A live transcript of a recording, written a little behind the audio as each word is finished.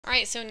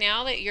Alright, so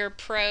now that you're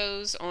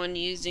pros on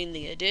using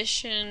the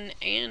addition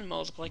and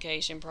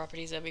multiplication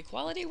properties of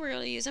equality, we're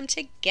going to use them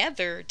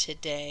together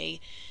today.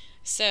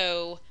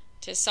 So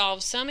to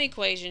solve some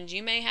equations,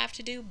 you may have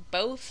to do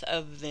both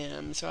of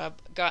them. So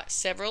I've got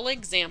several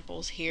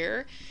examples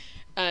here.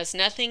 It's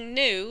nothing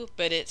new,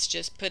 but it's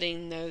just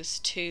putting those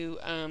two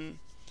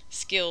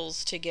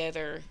skills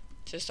together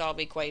to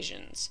solve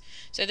equations.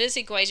 So this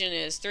equation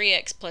is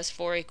 3x plus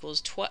 4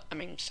 equals 12.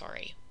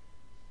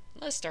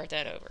 Let's start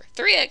that over.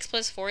 3x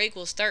plus 4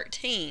 equals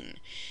 13.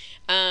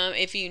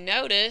 If you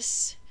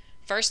notice,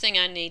 first thing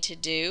I need to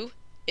do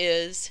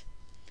is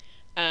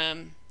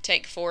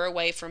take 4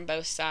 away from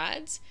both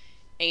sides,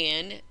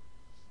 and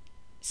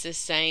it's the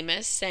same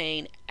as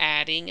saying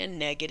adding a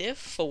negative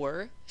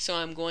 4. So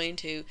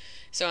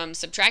I'm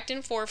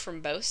subtracting 4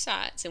 from both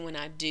sides, and when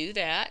I do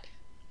that,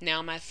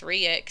 now my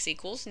 3x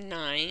equals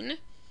 9.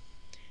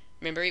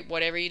 Remember,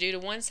 whatever you do to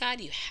one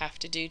side, you have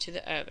to do to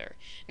the other.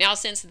 Now,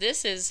 since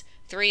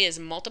 3 is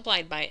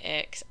multiplied by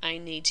x, I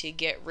need to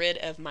get rid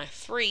of my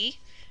 3.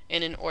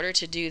 And in order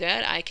to do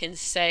that, I can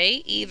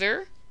say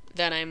either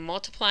that I'm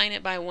multiplying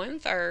it by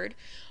 1/3,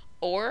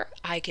 or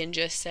I can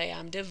just say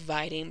I'm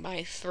dividing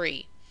by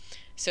 3.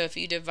 So if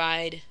you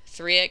divide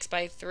 3x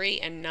by 3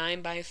 and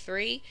 9 by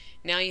 3,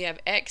 now you have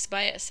x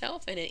by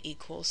itself, and it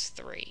equals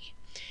 3.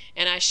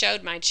 And I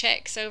showed my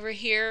checks over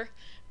here.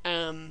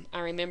 I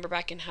remember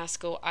back in high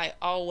school, I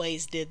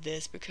always did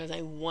this because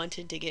I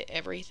wanted to get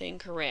everything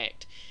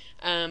correct.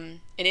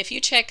 And if you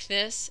check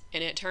this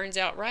and it turns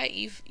out right,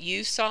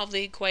 you solved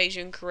the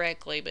equation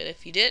correctly. But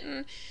if you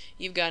didn't,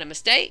 you've got a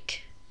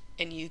mistake,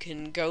 and you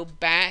can go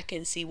back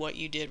and see what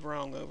you did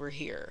wrong over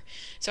here.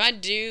 So I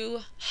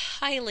do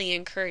highly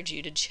encourage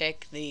you to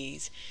check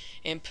these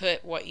and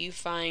put what you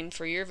find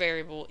for your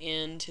variable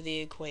into the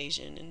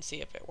equation and see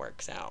if it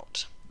works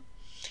out.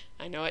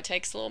 I know it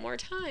takes a little more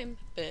time,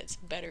 but it's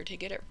better to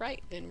get it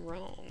right than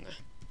wrong.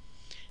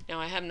 Now,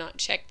 I have not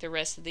checked the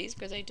rest of these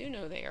because I do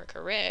know they are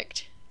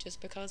correct, just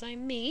because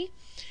I'm me.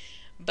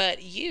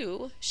 But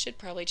you should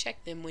probably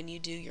check them when you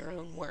do your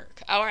own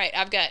work. Alright,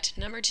 I've got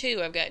number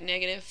 2. I've got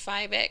negative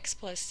 5x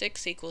plus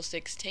 6 equals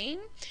 16.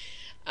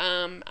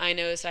 I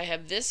notice I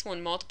have this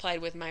one multiplied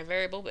with my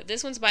variable, but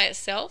this one's by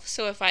itself,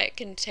 so if I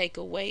can take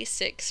away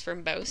 6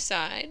 from both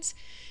sides,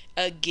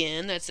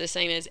 again, that's the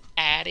same as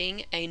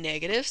adding a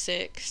negative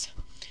 6.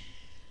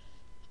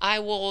 I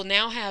will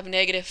now have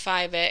negative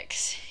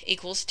 5x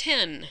equals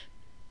 10.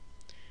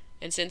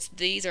 And since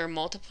these are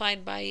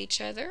multiplied by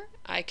each other,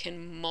 I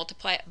can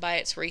multiply it by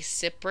its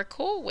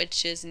reciprocal,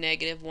 which is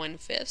negative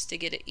 1/5, to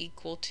get it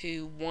equal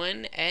to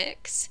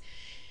 1x.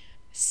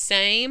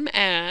 Same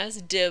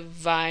as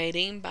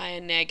dividing by a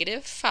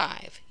negative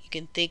 5. You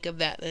can think of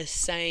that the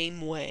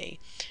same way.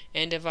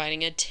 And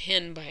dividing a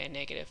 10 by a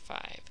negative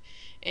 5.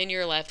 And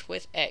you're left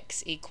with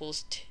x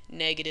equals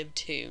negative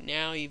 2.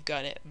 Now you've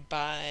got it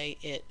by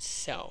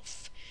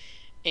itself.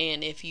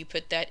 And if you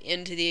put that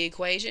into the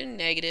equation,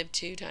 negative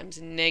 2 times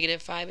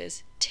negative 5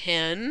 is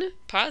 10,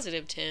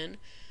 positive 10,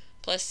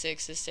 plus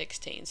 6 is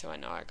 16. So I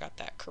know I got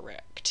that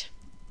correct.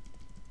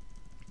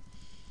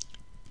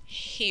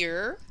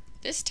 Here,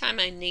 this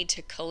time I need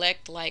to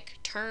collect like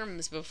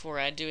terms before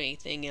I do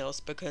anything else,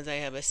 because I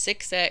have a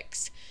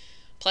 6x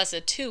plus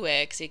a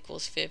 2x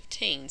equals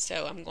 15.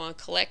 So I'm going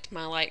to collect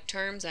my like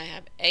terms. I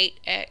have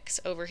 8x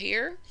over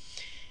here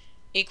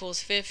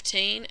equals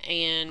 15,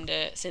 and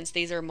since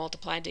these are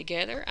multiplied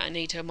together, I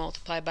need to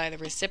multiply by the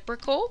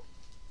reciprocal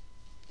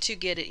to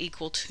get it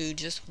equal to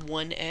just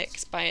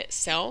 1x by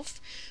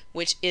itself,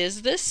 which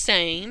is the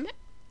same,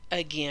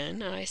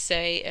 again, I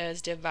say,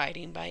 as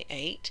dividing by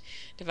 8.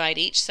 Divide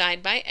each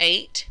side by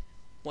 8.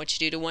 What you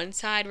do to one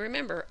side,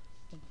 remember,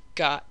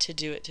 got to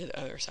do it to the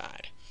other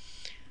side,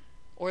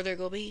 or they're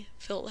going to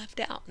feel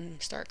left out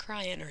and start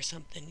crying or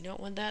something. You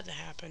don't want that to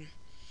happen.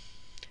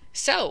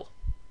 So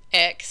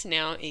x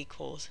now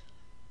equals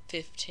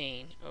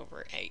 15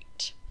 over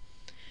 8.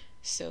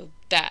 So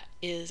that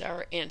is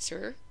our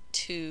answer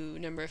to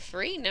number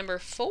 3. Number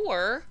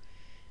 4,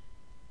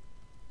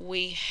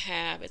 we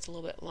have, it's a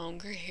little bit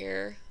longer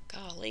here.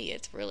 Golly,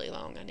 it's really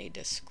long. I need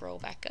to scroll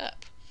back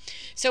up.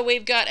 So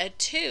we've got a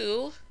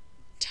 2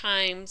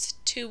 times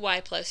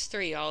 2y plus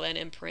 3, all that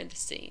in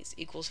parentheses,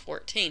 equals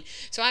 14.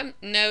 So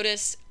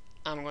notice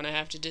I'm going to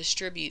have to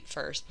distribute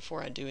first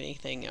before I do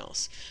anything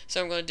else.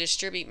 So I'm going to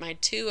distribute my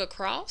 2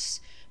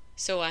 across.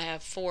 So I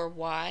have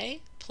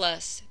 4y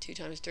plus 2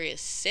 times 3 is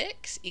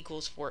 6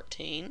 equals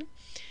 14.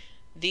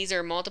 These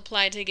are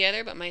multiplied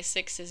together, but my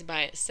 6 is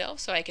by itself,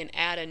 so I can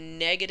add a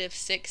negative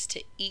 6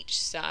 to each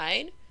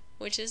side,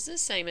 which is the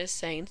same as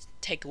saying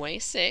take away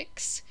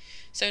 6.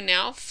 So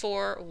now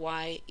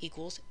 4y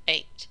equals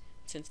 8.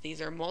 Since these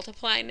are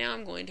multiplied now,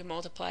 I'm going to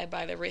multiply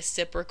by the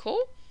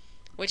reciprocal,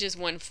 which is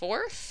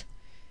 1/4.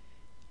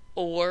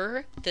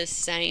 Or the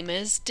same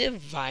as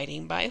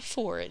dividing by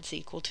 4. It's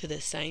equal to the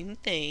same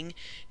thing.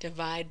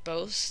 Divide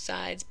both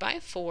sides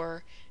by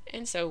 4,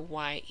 and so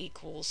y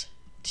equals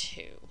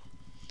 2.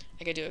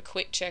 I could do a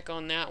quick check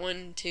on that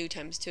one. 2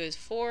 times 2 is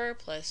 4,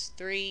 plus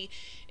 3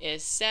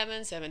 is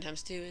 7. 7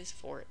 times 2 is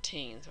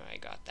 14. So I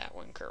got that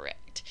one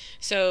correct.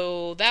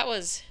 So that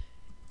was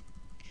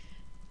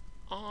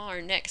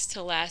our next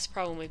to last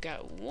problem. We've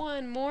got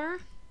one more.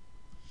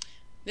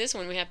 This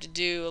one we have to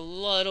do a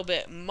little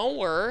bit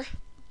more.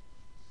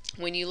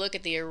 When you look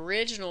at the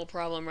original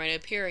problem right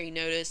up here, you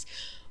notice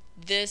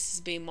this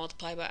is being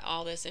multiplied by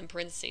all this in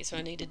parentheses. So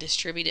I need to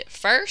distribute it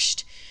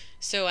first.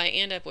 So I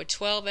end up with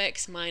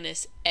 12x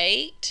minus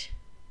 8.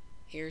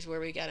 Here's where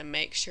we got to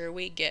make sure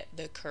we get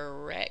the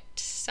correct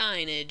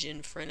signage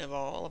in front of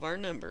all of our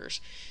numbers.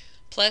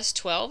 Plus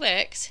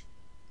 12x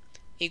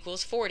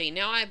equals 40.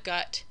 Now I've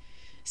got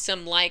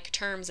some like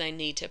terms I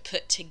need to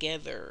put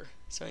together.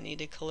 So I need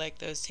to collect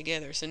those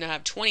together. So now I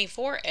have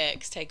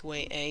 24x take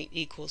away 8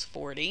 equals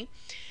 40.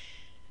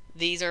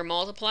 These are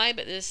multiplied,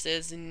 but this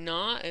is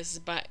not. This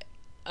is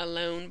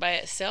alone by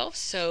itself,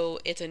 so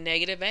it's a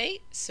negative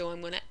 8. So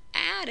I'm going to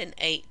add an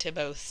 8 to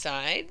both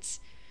sides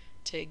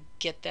to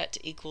get that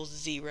to equal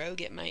 0.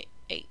 Get my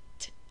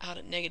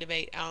negative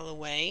 8 out of the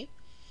way.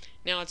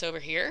 Now it's over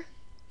here.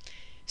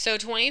 So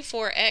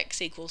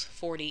 24x equals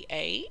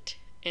 48.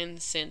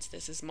 And since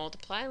this is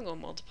multiplied, I'm going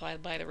to multiply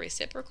by the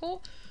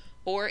reciprocal.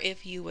 Or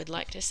if you would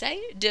like to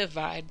say,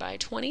 divide by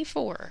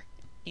 24.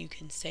 You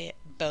can say it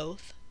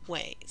both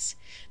ways.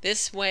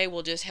 This way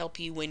will just help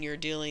you when you're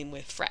dealing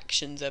with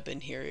fractions up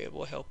in here. It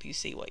will help you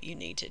see what you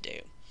need to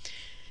do.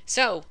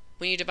 So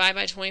when you divide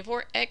by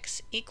 24,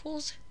 x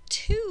equals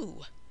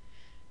 2.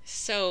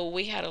 So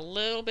we had a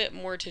little bit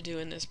more to do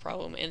in this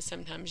problem, and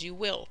sometimes you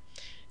will.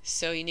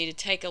 So you need to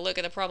take a look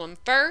at the problem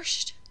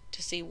first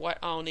to see what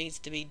all needs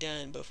to be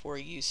done before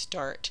you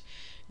start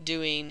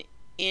doing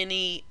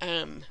any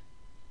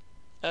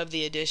of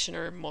the addition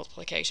or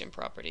multiplication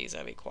properties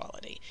of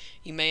equality.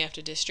 You may have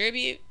to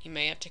distribute, you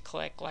may have to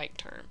collect like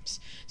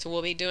terms. So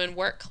we'll be doing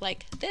work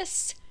like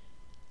this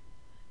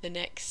the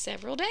next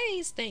several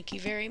days. Thank you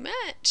very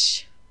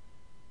much.